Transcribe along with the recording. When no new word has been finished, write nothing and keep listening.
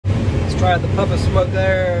Try the puff of smoke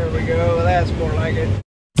there. There we go. That's more like it.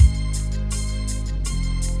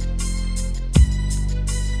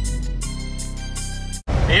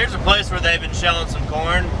 Here's a place where they've been shelling some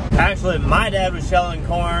corn. Actually, my dad was shelling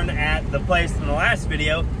corn at the place in the last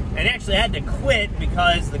video, and he actually had to quit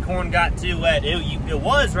because the corn got too wet. It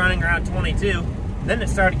was running around 22, then it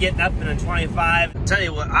started getting up into 25. I'll tell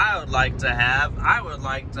you what I would like to have. I would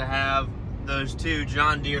like to have those two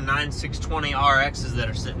John Deere 9620 RXs that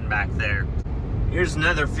are sitting back there. Here's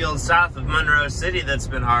another field south of Monroe City that's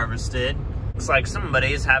been harvested. Looks like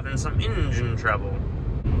somebody's having some engine trouble.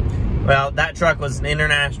 Well, that truck was an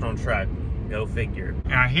international truck. Go figure.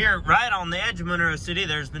 Now here, right on the edge of Monroe City,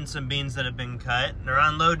 there's been some beans that have been cut. They're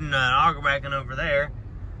unloading an auger wagon over there.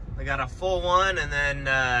 They got a full one and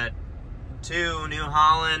then two New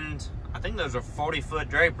Holland, I think those are 40-foot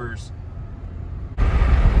drapers.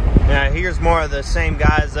 Now here's more of the same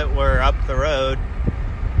guys that were up the road.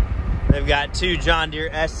 They've got two John Deere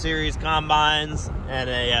S-Series combines and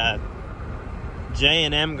a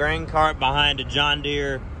J&M grain cart behind a John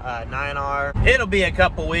Deere 9R. It'll be a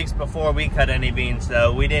couple weeks before we cut any beans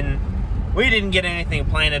though. We didn't get anything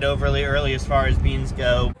planted overly early as far as beans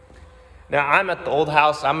go. Now I'm at the old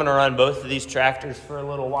house. I'm gonna run both of these tractors for a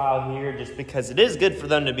little while here just because it is good for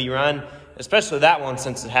them to be run, especially that one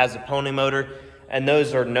since it has a pony motor, and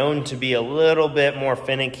those are known to be a little bit more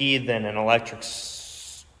finicky than an electric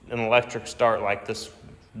start like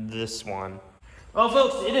this one. Well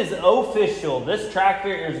folks, it is official. This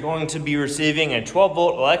tractor is going to be receiving a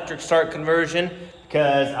 12-volt electric start conversion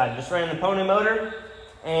because I just ran the pony motor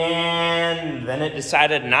and then it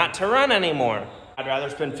decided not to run anymore. I'd rather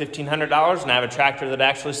spend $1,500 and have a tractor that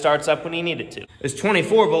actually starts up when you need it to. This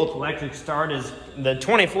 24-volt electric start the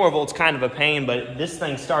 24 volts kind of a pain, but this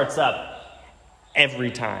thing starts up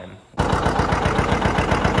every time.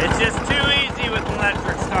 It's just too easy with an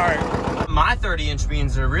electric start. My 30-inch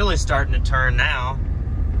beans are really starting to turn now.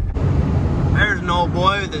 There's an old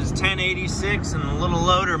boy with his 1086 and a little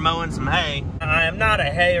loader mowing some hay. I am not a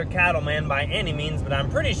hay or cattle man by any means, but I'm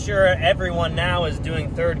pretty sure everyone now is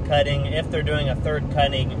doing third cutting, if they're doing a third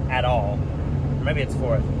cutting at all. Or maybe it's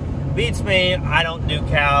fourth. Beats me, I don't do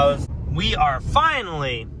cows. We are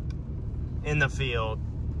finally in the field.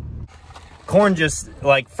 Corn just,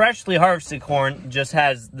 like freshly harvested corn, just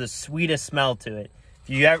has the sweetest smell to it.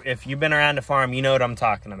 If you've been around a farm, you know what I'm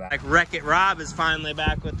talking about. Like Wreck-It Rob is finally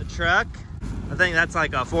back with the truck. I think that's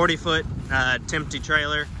like a 40-foot Tempty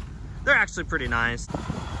trailer. They're actually pretty nice.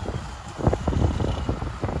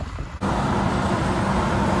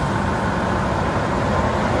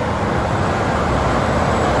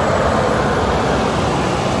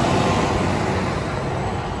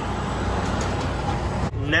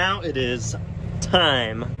 Now it is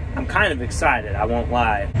time. I'm kind of excited, I won't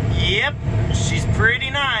lie. Yep, she's pretty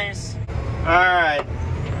nice. All right,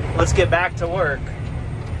 let's get back to work.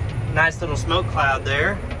 Nice little smoke cloud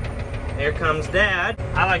there. Here comes Dad.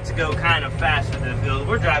 I like to go kind of fast in the field.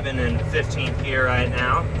 We're driving in 15th gear right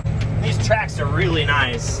now. These tracks are really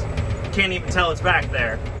nice. Can't even tell it's back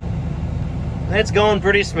there. It's going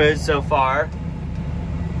pretty smooth so far.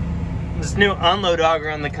 This new unload auger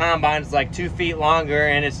on the combine is like 2 feet longer,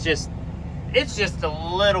 and it's just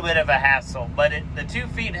a little bit of a hassle, but the 2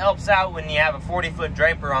 feet helps out when you have a 40-foot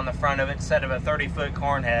draper on the front of it instead of a 30-foot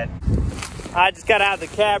corn head. I just got out of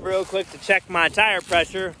the cab real quick to check my tire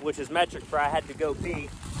pressure, which is metric for I had to go pee.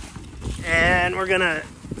 And we're gonna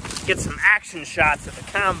get some action shots of the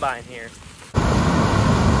combine here.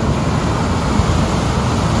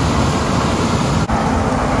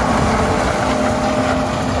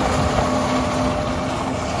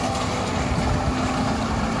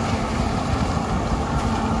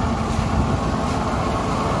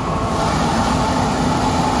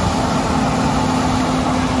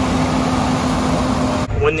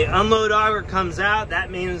 When the unload auger comes out, that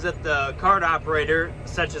means that the cart operator,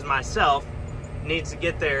 such as myself, needs to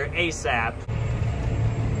get there ASAP.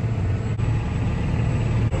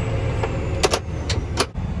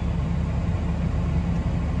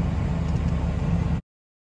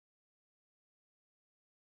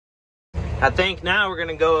 I think now we're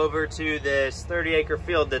gonna go over to this 30-acre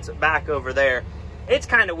field that's back over there. It's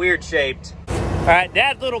kind of weird shaped. All right,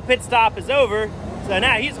 Dad's little pit stop is over. So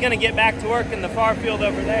now he's gonna get back to work in the far field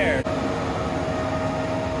over there.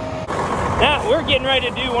 Now we're getting ready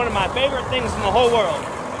to do one of my favorite things in the whole world.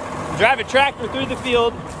 Drive a tractor through the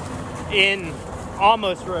field in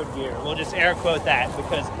almost road gear. We'll just air quote that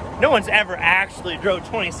because no one's ever actually drove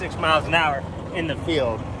 26 miles an hour in the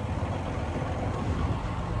field.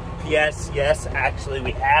 P.S. Yes, actually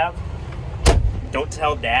we have. Don't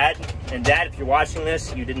tell Dad. And Dad, if you're watching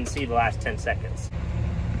this, you didn't see the last 10 seconds.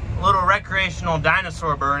 A little recreational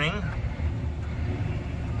dinosaur burning.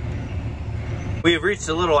 We've reached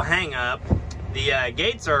a little hang up. The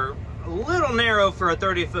gates are a little narrow for a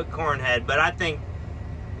 30-foot corn head, but I think,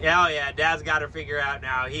 yeah, oh yeah, Dad's got to figure out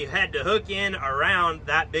now. He had to hook in around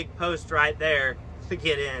that big post right there to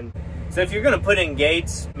get in. So if you're gonna put in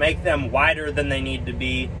gates, make them wider than they need to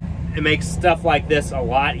be. It makes stuff like this a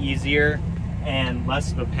lot easier and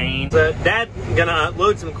less of a pain. So Dad's gonna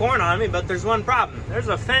load some corn on me, but there's one problem. There's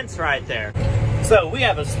a fence right there. So we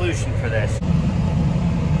have a solution for this.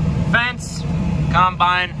 Fence,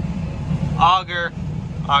 combine, auger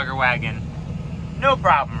wagon. No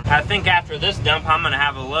problem. I think after this dump, I'm gonna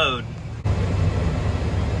have a load.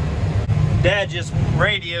 Dad just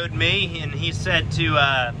radioed me and he said to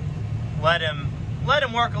let him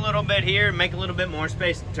work a little bit here and make a little bit more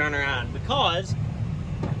space to turn around, because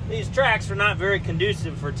these tracks are not very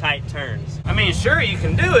conducive for tight turns. I mean, sure, you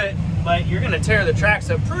can do it, but you're gonna tear the tracks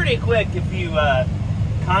up pretty quick if you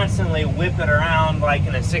constantly whip it around like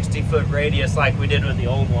in a 60-foot radius like we did with the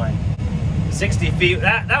old one. 60 feet,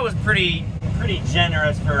 that was pretty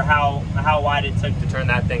generous for how wide it took to turn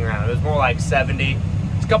that thing around. It was more like 70.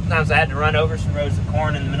 A couple times I had to run over some rows of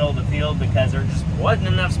corn in the middle of the field because there just wasn't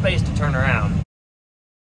enough space to turn around.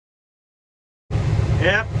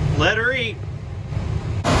 Yep, let her eat.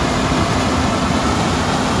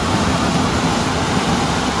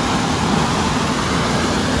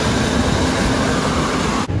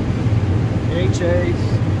 Hey, Chase.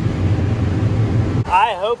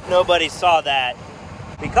 I hope nobody saw that,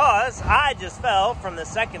 because I just fell from the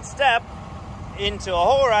second step into a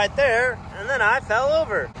hole right there, and then I fell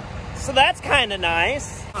over. So that's kind of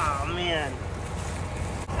nice. Oh man.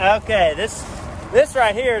 Okay, this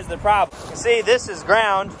right here is the problem. You see, this is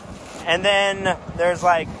ground, and then there's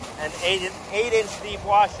like an 8-inch deep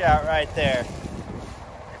washout right there.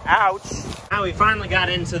 Ouch. Now we finally got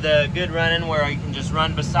into the good running where you can just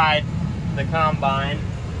run beside the combine,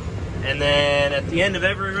 and then at the end of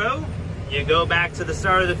every row, you go back to the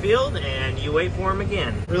start of the field and you wait for them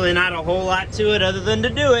again. Really not a whole lot to it other than to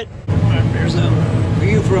do it. There's a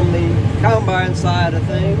view from the combine side of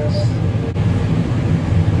things.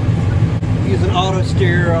 Use an auto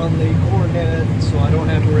steer on the corn head, so I don't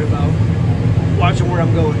have to worry about watching where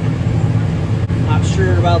I'm going. Not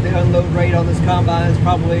sure about the unload rate on this combine. It's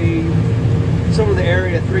probably somewhere in the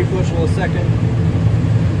area of 3 bushel a second.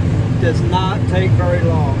 Does not take very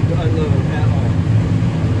long to unload at all.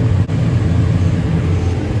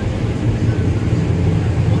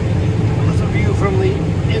 From the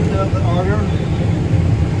end of the auger.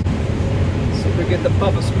 See if we get the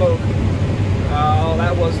puff of smoke. Oh,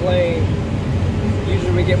 that was lame.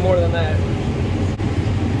 Usually we get more than that.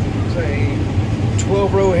 Say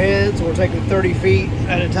 12 row heads, we're taking 30 feet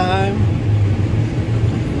at a time.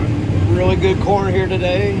 Really good corn here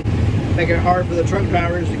today. Making it hard for the truck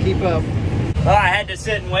drivers to keep up. Well, I had to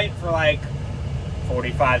sit and wait for like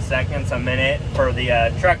 45 seconds, a minute for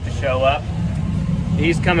the truck to show up.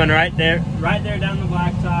 He's coming right there down the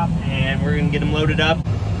blacktop, and we're gonna get him loaded up.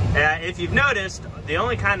 If you've noticed, the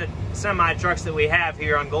only kind of semi-trucks that we have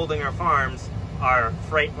here on Goldinger Farms are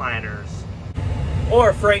Freightliners,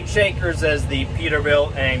 or freight shakers as the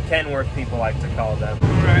Peterbilt and Kenworth people like to call them.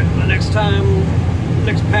 All right, the next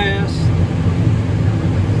pass,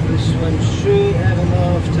 this one should have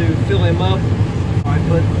enough to fill him up. I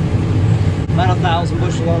put about 1,000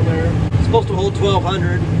 bushel on there. It's supposed to hold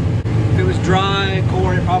 1,200. If it was dry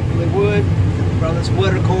corn, it probably would. Around this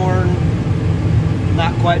wetter corn,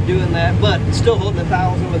 not quite doing that, but still holding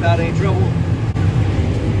 1,000 without any trouble.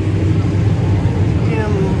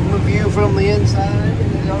 And a view from the inside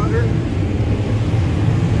in the auger.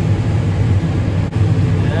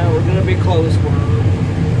 Yeah, we're gonna be close. We're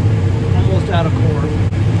almost out of corn.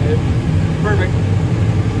 Okay. Perfect.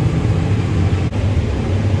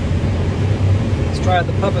 Try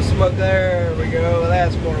the puff of smoke. There we go.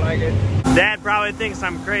 That's more like it. Dad probably thinks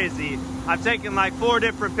I'm crazy. I've taken like 4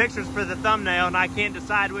 different pictures for the thumbnail and I can't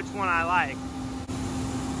decide which one I like.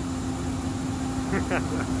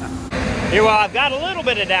 Here, while I've got a little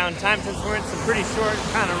bit of downtime since we're in some pretty short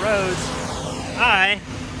kind of roads, I'm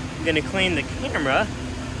gonna clean the camera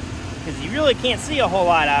because you really can't see a whole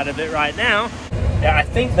lot out of it right now. Yeah, I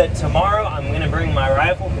think that tomorrow I'm gonna bring my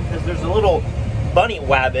rifle because there's a little bunny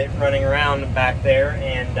wabbit running around back there,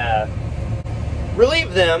 and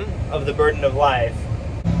relieve them of the burden of life.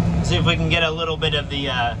 See if we can get a little bit of the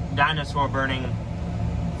dinosaur burning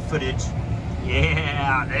footage.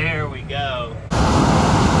 Yeah, there we go.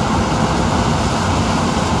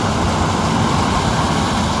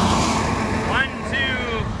 One,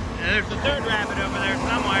 two, there's the third rabbit over there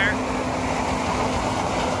somewhere.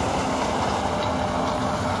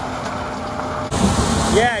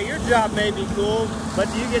 Yeah, your job may be cool,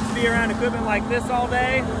 but do you get to be around equipment like this all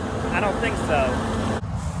day? I don't think so.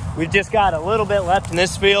 We've just got a little bit left in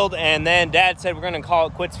this field, and then Dad said we're gonna call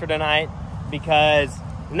it quits for tonight because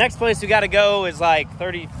the next place we gotta go is like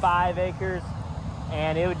 35 acres,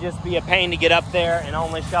 and it would just be a pain to get up there and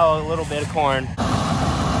only show a little bit of corn.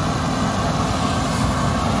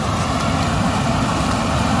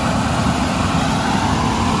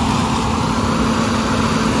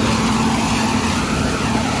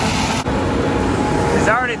 He's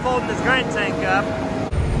already folding his grain tank up.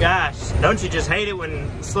 Gosh, don't you just hate it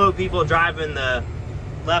when slow people drive in the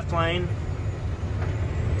left lane?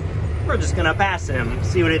 We're just gonna pass him,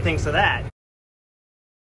 see what he thinks of that.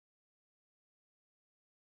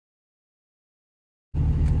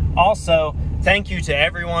 Also, thank you to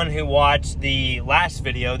everyone who watched the last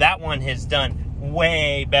video. That one has done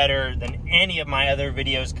way better than any of my other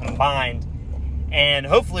videos combined. And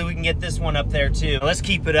hopefully we can get this one up there too. Let's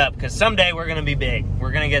keep it up, because someday we're gonna be big.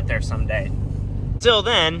 We're gonna get there someday. Till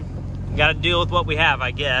then, we gotta deal with what we have,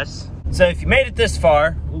 I guess. So if you made it this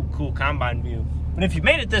far, ooh, cool combine view. But if you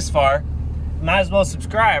made it this far, you might as well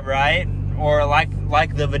subscribe, right? Or like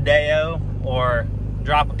the video, or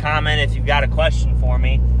drop a comment if you've got a question for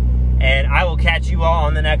me. And I will catch you all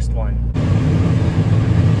on the next one.